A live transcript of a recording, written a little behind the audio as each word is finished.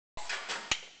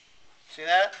See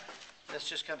that? This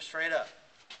just comes straight up.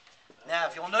 Now,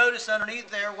 if you'll notice underneath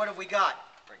there, what have we got?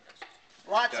 Brake dust.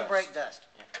 Lots of brake dust.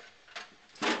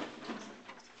 How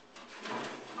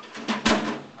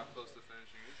close to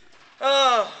finishing is it?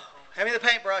 Oh, hand me the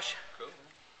paintbrush. Cool.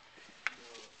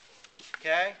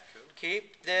 Okay?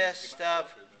 Keep this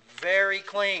stuff very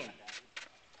clean.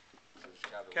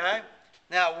 Okay?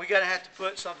 Now, we're going to have to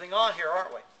put something on here,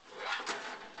 aren't we?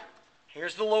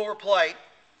 Here's the lower plate.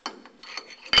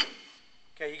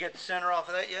 Okay, you get the center off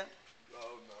of that yet?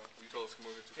 Oh, no. You told us to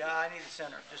move it to Yeah, I need the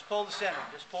center. Just pull the center.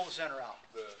 Just pull the center out.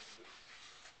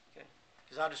 Okay?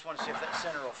 Because I just want to see if that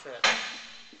center will fit.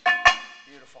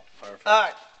 Beautiful. Perfect. All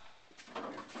right.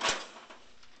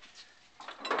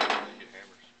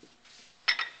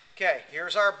 Okay,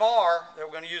 here's our bar that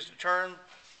we're going to use to turn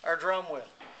our drum with.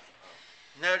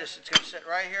 Notice it's going to sit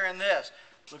right here in this.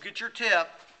 Look at your tip.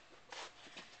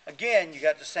 Again, you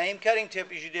got the same cutting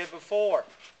tip as you did before.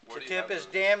 If the tip is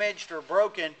damaged or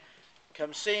broken,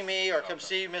 come see me or come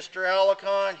see Mr.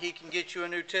 Alicon. He can get you a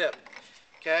new tip.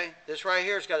 Okay, this right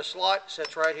here has got a slot.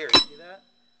 Sits right here. See that?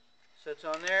 Sits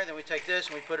on there. Then we take this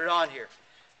and we put it on here.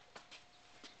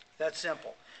 That's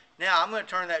simple. Now, I'm going to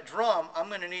turn that drum. I'm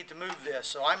going to need to move this.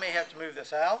 So I may have to move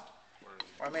this out,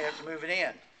 or I may have to move it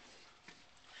in.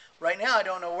 Right now, I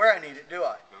don't know where I need it, do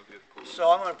I?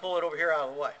 So I'm going to pull it over here out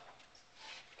of the way.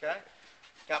 Okay?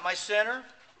 Got my center.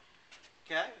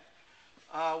 Okay?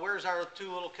 Where's our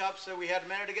two little cups that we had a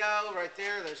minute ago? Right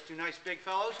there. Those two nice big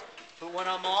fellows. Put one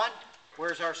of them on.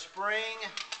 Where's our spring?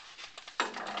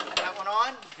 Put that one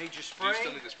on. Need your spring. Do you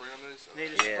still need the spring on this?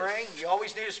 Need a spring. You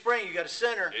always need a spring. You got a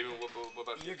center. Even what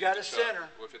about You got a center.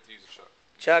 What if you use a chuck?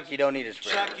 Chuck, you don't need a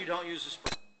spring. Chuck, you don't use a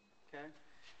spring. Okay.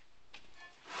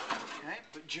 Okay.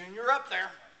 Put Junior up there.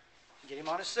 Get him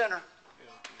on his center.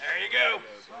 There you go.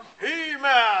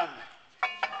 He-Man.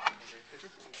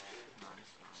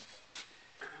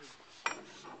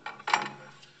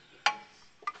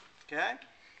 Okay.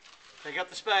 Take up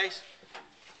the space.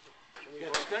 You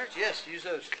got the spinners? Yes, use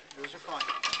those. Those are fine.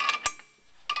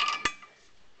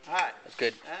 All right. That's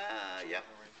good. Yep.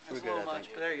 That's We're a little good, I much,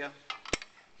 think. but there you go.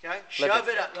 Okay. Flip Shove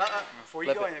it. it up. Before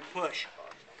you Flip go it. in there, push.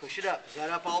 Push it up. Is that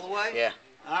up all the way? Yeah.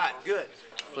 All right. Good.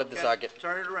 Flip the Okay, socket.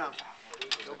 Turn it around.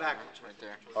 Go backwards. Right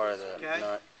there. Or the Okay.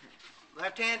 nut.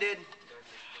 Left-handed.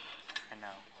 I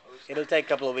know. It'll take a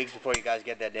couple of weeks before you guys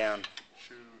get that down.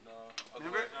 Shoot, no.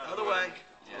 Remember? Other way.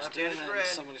 Left-handed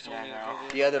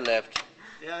red. The other left.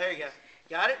 Yeah, there you go.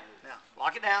 Got it? Now,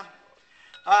 lock it down.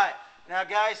 All right. Now,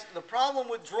 guys, the problem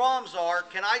with drums are,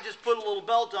 can I just put a little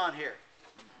belt on here?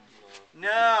 No,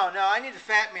 I need a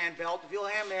fat man belt. If you'll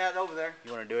hand me that over there.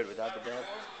 You want to do it without the belt?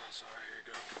 Sorry, here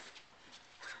you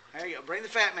go. There you go. Bring the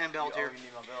fat man belt here.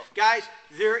 Guys,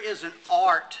 there is an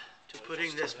art to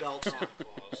putting this belt on.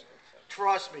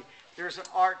 Trust me, there's an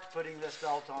art to putting this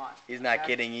belt on. He's not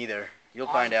kidding either. You'll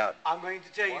find out. I'm going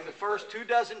to tell you, the first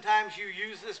 24 times you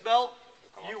use this belt,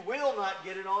 you will not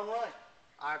get it on right.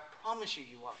 I promise you,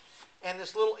 you won't. And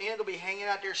this little end will be hanging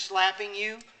out there slapping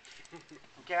you.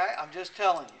 Okay? I'm just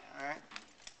telling you, all right?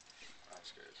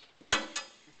 That's good.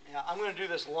 Yeah, I'm going to do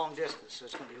this long distance, so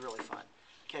it's going to be really fun.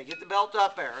 Okay, get the belt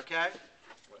up there, okay?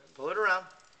 Pull it around.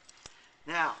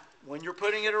 Now, when you're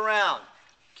putting it around,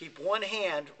 keep one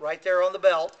hand right there on the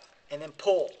belt and then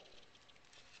pull.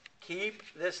 Keep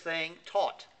this thing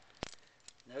taut.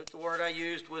 Note the word I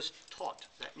used was taut.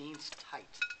 That means tight.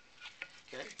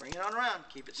 Okay, bring it on around.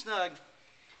 Keep it snug.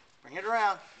 Bring it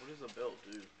around. What does the belt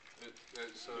do?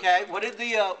 Okay, what did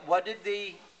the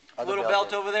Other little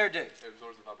belt belt over there do? It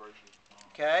absorbs the vibration.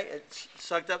 Okay, it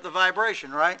sucked up the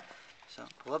vibration, right? So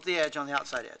pull up the edge on the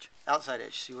outside edge. Outside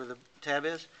edge. See where the tab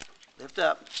is? Lift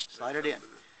up, slide it in.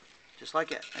 Just like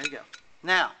that. There you go.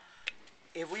 Now,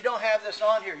 if we don't have this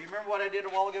on here, you remember what I did a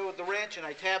while ago with the wrench and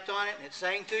I tapped on it and it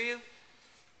sang to you?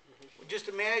 Well, just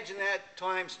imagine that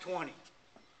times 20.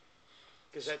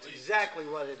 Because that's exactly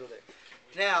what it'll do.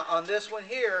 Now, on this one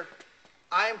here,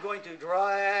 I'm going to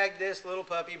drag this little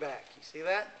puppy back. You see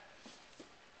that?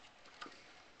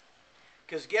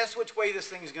 Because guess which way this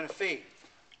thing is going to feed?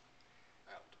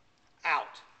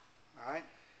 Out. All right?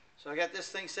 So I got this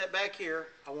thing set back here.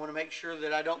 I want to make sure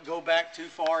that I don't go back too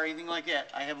far or anything like that.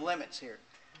 I have limits here.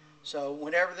 So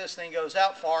whenever this thing goes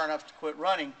out far enough to quit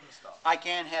running, I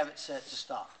can have it set to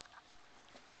stop.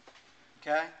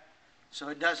 Okay? So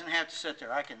it doesn't have to sit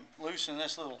there. I can loosen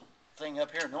this little thing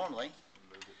up here normally,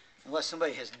 unless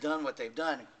somebody has done what they've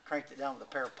done and cranked it down with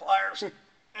a pair of pliers.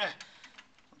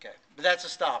 Okay, but that's a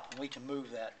stop, and we can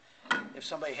move that. If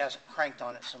somebody hasn't cranked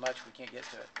on it so much, we can't get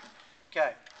to it.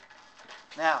 Okay,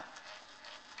 now,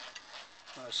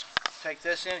 let's take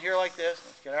this in here like this.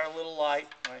 Let's get our little light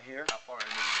right here. How far in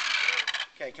is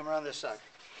it? Okay, come around this side.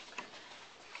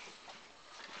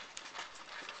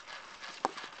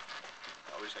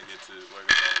 I wish I get to where it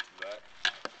goes to that.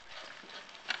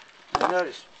 Now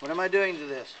notice, what am I doing to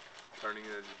this? Turning it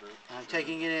as you move. I'm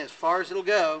taking it in as far as it'll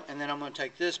go, and then I'm going to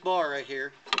take this bar right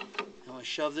here. I'm going to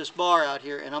shove this bar out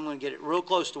here, and I'm going to get it real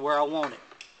close to where I want it.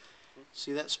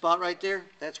 See that spot right there?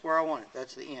 That's where I want it.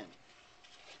 That's the end.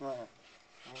 Let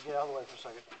me get out of the way for a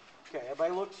second. Okay,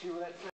 everybody look, see where that